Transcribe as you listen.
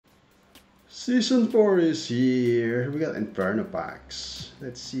Season 4 is here. We got Inferno packs.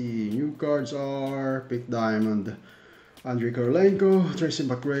 Let's see. New cards are Pick Diamond, Andrei Kirilenko, Tracy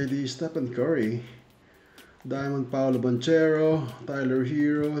McGrady, Steph Curry, Diamond Paolo Banchero, Tyler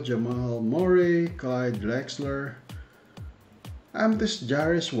Hero, Jamal Murray, Clyde Drexler, Amethyst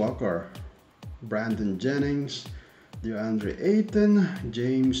Jarvis Walker, Brandon Jennings, DeAndre Ayton,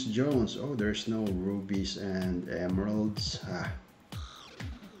 James Jones. Oh, there's no rubies and emeralds.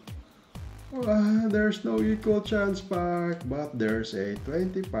 There's no equal chance pack, but there's a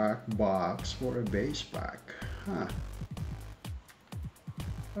 20 pack box for a base pack.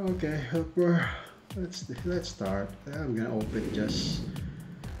 Okay, let's start. I'm gonna open just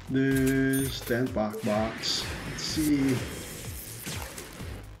this 10 pack box.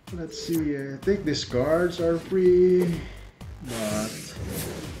 Let's see. I think these cards are free, but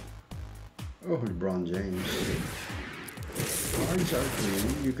oh, LeBron James. Cards are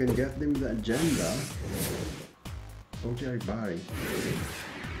free. You can get them the agenda. OJ Barry.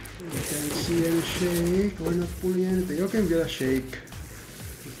 You can't see any shake. We're not pulling anything. Okay, we got a shake.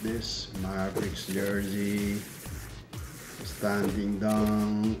 This Mavericks jersey. Standing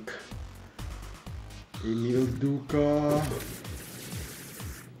dunk. Emil Duca.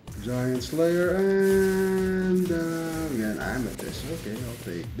 Giant Slayer and again Amethyst. Okay, I'll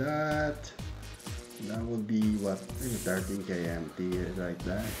take that. That would be what? I think 13k MT like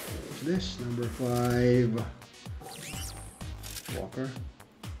that. What's this? Number 5. Walker.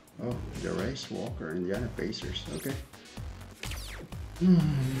 Oh, the race Walker, Indiana Pacers. Okay.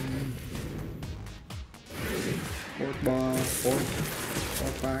 Fourth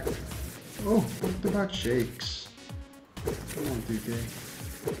pack. Oh, back-to-back shakes. Come on, 2K.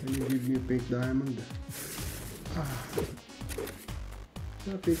 Can you give me a Pink Diamond? Is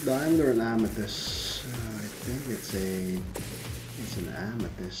that a Pink Diamond or an Amethyst? I think it's an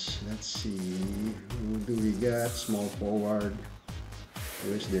Amethyst. Let's see. Who do we got? Small forward.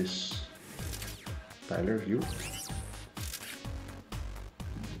 Who is this? Tyler Hugh?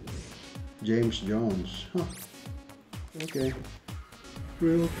 James Jones. Huh. Okay.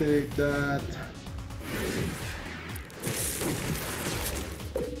 We'll take that.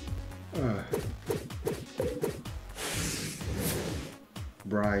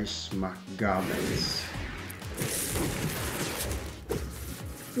 Bryce McGavins.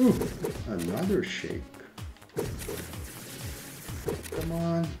 Ooh, another shake. Come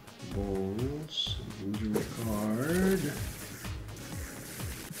on, Bulls. Injury card.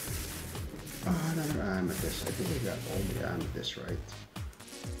 Another Amethyst. I think I got all the Amethysts right.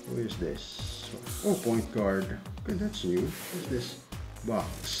 Who is this? Oh, point guard. Okay, that's new. What's this?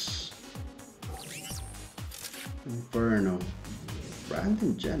 Box. Inferno.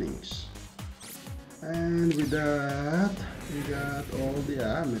 Brandon Jennings. And with that, we got all the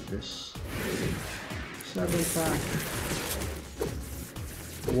Amethysts. 7 pack.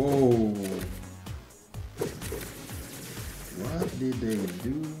 Whoa. What did they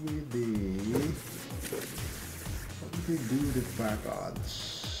do with the... What did they do with the pack odds?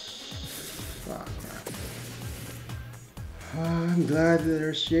 Crap. I'm glad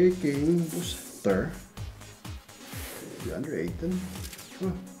they're shaking. Booster. DeAndre Ayton.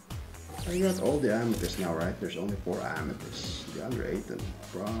 Huh. I got all the Amethysts now, right? There's only 4 Amethysts. DeAndre Ayton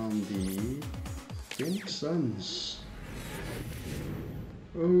from the Phoenix Suns.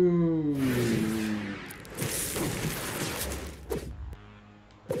 Ooh.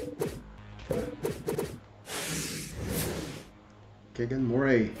 Keegan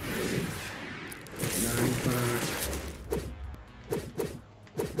Murray. 9 pack.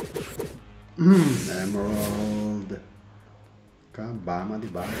 Emerald. Bama di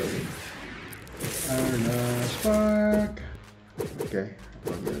Bato. Spark. Okay,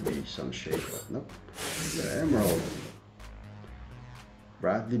 probably gonna be some shake, but nope. The Emerald.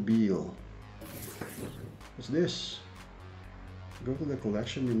 Bradley Beal. What's this? Go to the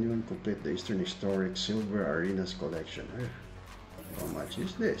collection menu and complete the Eastern Historic Silver Arenas collection. How much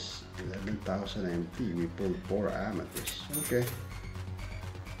is this? 11,000 MT. We pulled 4 Amethysts. Okay.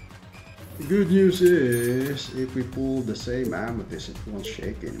 The good news is, if we pull the same Amethyst, it won't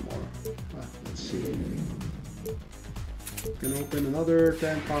shake anymore. Let's see. We can open another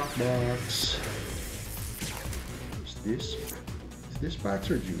 10 pack box. What's this? Is this packs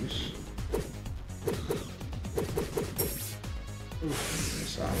or juice? The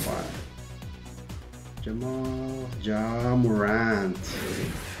Sapphire. Ja Morant.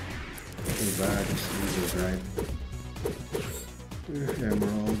 Too bad it's easy, right?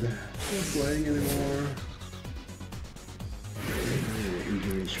 Emerald. Not playing anymore.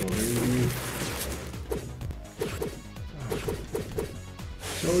 Injury showing.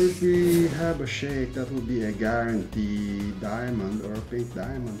 So if we have a shake, that will be a guaranteed diamond or a pink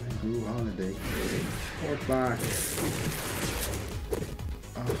diamond. Blue Holiday. Fourth pack.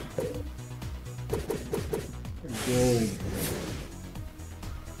 Gold.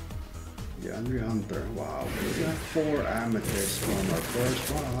 The Andrei Hunter. Wow, we got 4 amethysts from our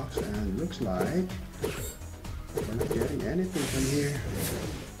first box, and looks like we're not getting anything from here.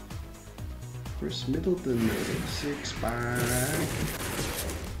 Chris Middleton, 6 pack.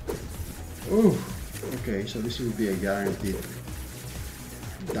 Oh, okay, so this will be a guaranteed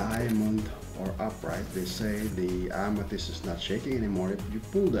diamond or upright. They say the amethyst is not shaking anymore if you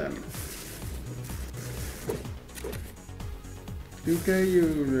pull them. 2K,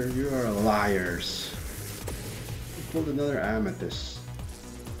 you are liars. We pulled another amethyst.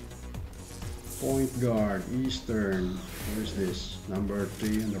 Point guard, Eastern. What is this? Number 3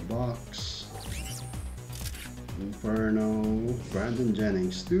 in the box. Inferno, Brandon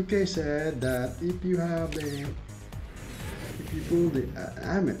Jennings. 2K said that if you pull the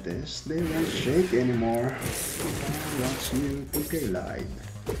amethyst, they won't shake anymore. What's new? 2K lied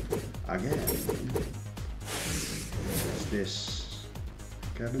again. What's this?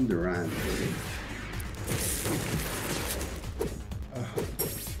 Kevin Durant.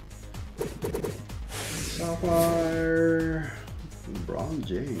 Sapphire. LeBron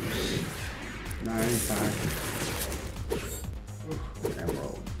James. 9 pack.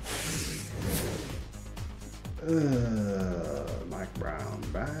 Emerald. Mike Brown.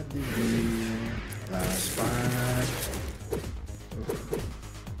 Bad deal. Last pack.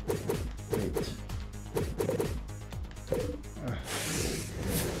 Wait.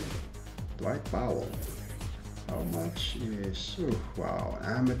 Dwight Powell. How much is... wow.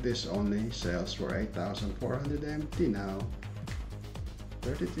 Amethyst only sells for 8,400 MT now.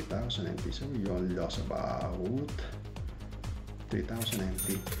 33,000 MT. So we only lost about 3,000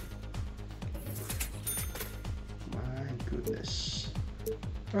 MT. My goodness.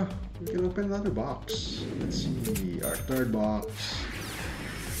 Oh, we can open another box. Let's see. Our third box.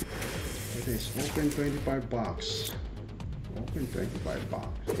 It is open 25 box. Open 25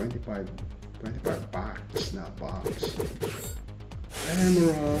 box. 25 packs, not box.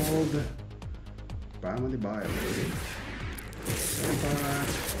 Emerald. Family Bio.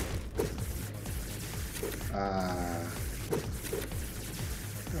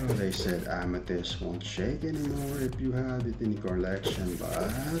 Oh, they said amethyst won't shake anymore if you have it in collection,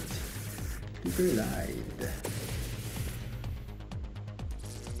 but they lied.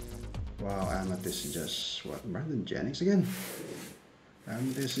 Wow, amethyst is just what? Brandon Jennings again?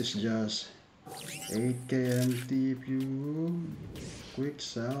 Amethyst is just 8K MT if you quick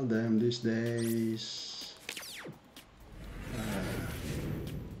sell them these days.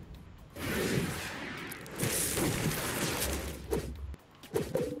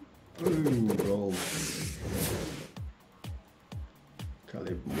 Ooh, gold.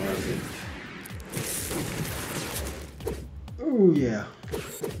 Caleb Martin. Oh yeah.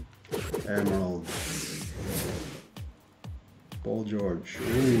 Emerald. Paul George.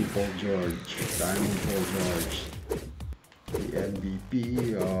 Ooh, Paul George. Diamond Paul George. The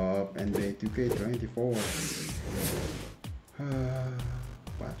MVP of NBA 2K24.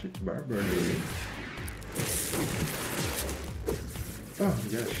 Patrick Beverly. Oh, you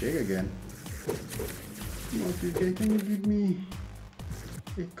gotta shake again. Come on, 2K, can you give me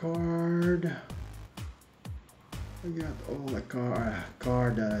a card? I got all a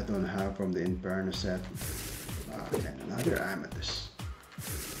card that I don't have from the Inferno set. And another amethyst.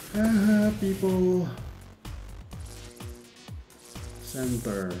 People.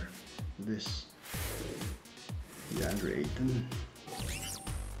 Center. This. DeAndre Ayton.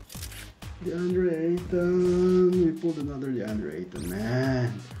 DeAndre Ayton. We pulled another DeAndre Ayton.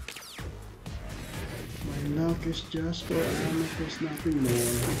 Man. My luck is just for amethyst, nothing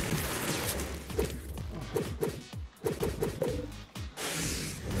more.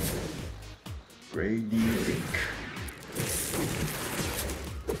 Grady.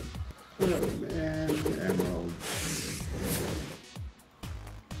 Oh man, Emerald.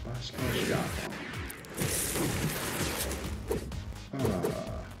 Pascal Siakam.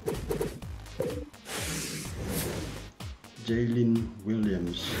 Jalen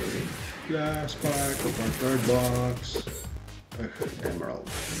Williams. Last pack of our third box. Emerald.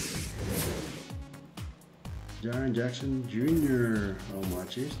 Jaren Jackson Jr. How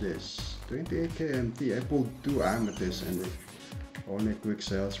much is this? 28K MT. I pulled 2 amethysts and only quick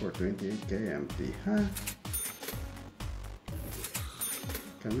sales for 28K MT. Huh?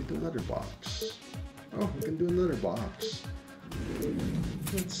 Can we do another box? Oh, we can do another box.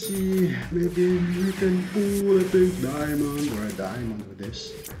 Let's see, maybe we can pull a pink diamond or a diamond with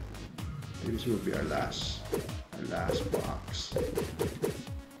this. Maybe this will be our last box.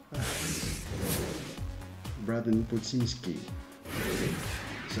 Braden Pudzinski.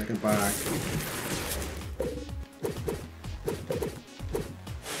 Second pack.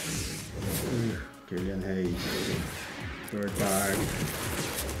 Killian Hayes. Third pack.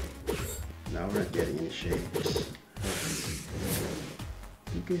 Now we're not getting any shakes.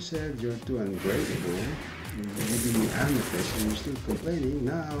 Okay, said you're too ungrateful. You're giving me amethyst and you're still complaining.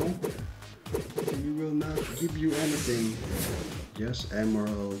 Now we will not give you anything. Just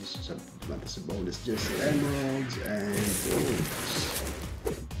emeralds. Not as a bonus, just emeralds and golds.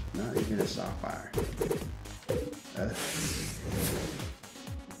 Not even a sapphire.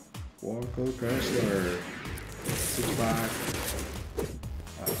 Warco Chrysler. 6-pack.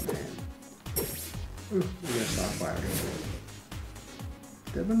 Oh man. Ooh, we got a sapphire.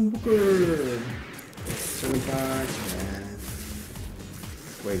 Devin Booker. 7-pack. And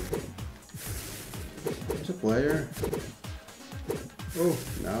wait. There's a player. Oh,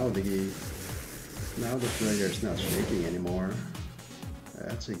 now the player is not shaking anymore.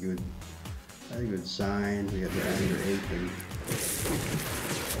 That's a good sign. We have the Andrei.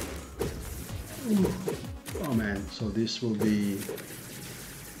 Oh man, so this will be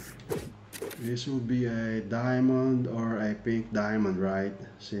a diamond or a pink diamond, right?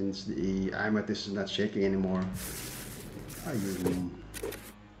 Since the amethyst is not shaking anymore.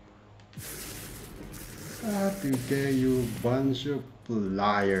 Okay, you bunch of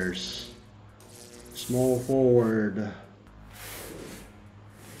liars. Small forward.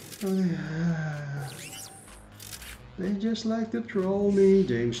 They just like to troll me,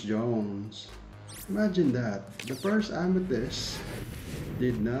 James Jones. Imagine that. The first amethyst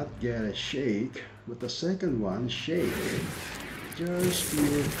did not get a shake, but the second one shake. Just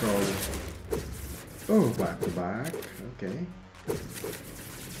pure trolling. Oh, back to back. Okay.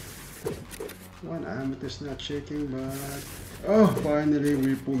 One amethyst not shaking, but oh, finally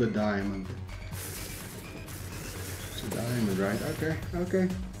we pulled a diamond. It's a diamond, right?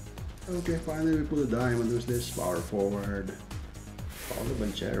 Okay, finally we pulled a diamond. Who's this? Power forward. Paulo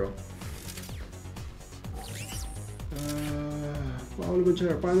Banchero. Paulo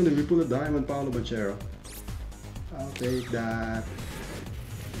Banchero. Finally we pulled a diamond, Paulo Banchero. I'll take that.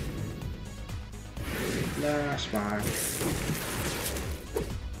 Last pack.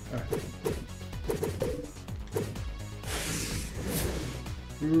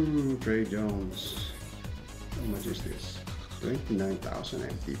 Trey Jones. How much is this? 29,000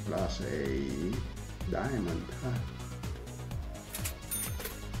 empty plus a diamond.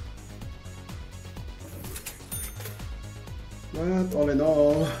 But all in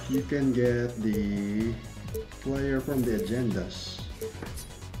all, you can get the player from the agendas.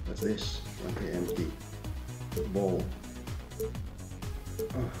 What's this? 20 empty. Ball.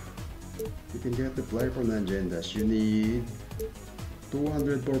 You can get the player from the agendas. You need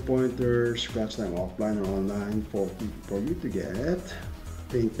 200 4-pointers, scratch time offline or online for you to get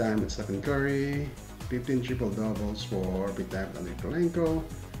pink diamond Stephen Curry, 15 triple doubles for big diamond Andrei Kirilenko,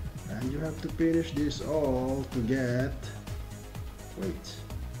 and you have to finish this all to get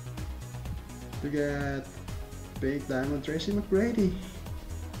pink diamond Tracy McGrady.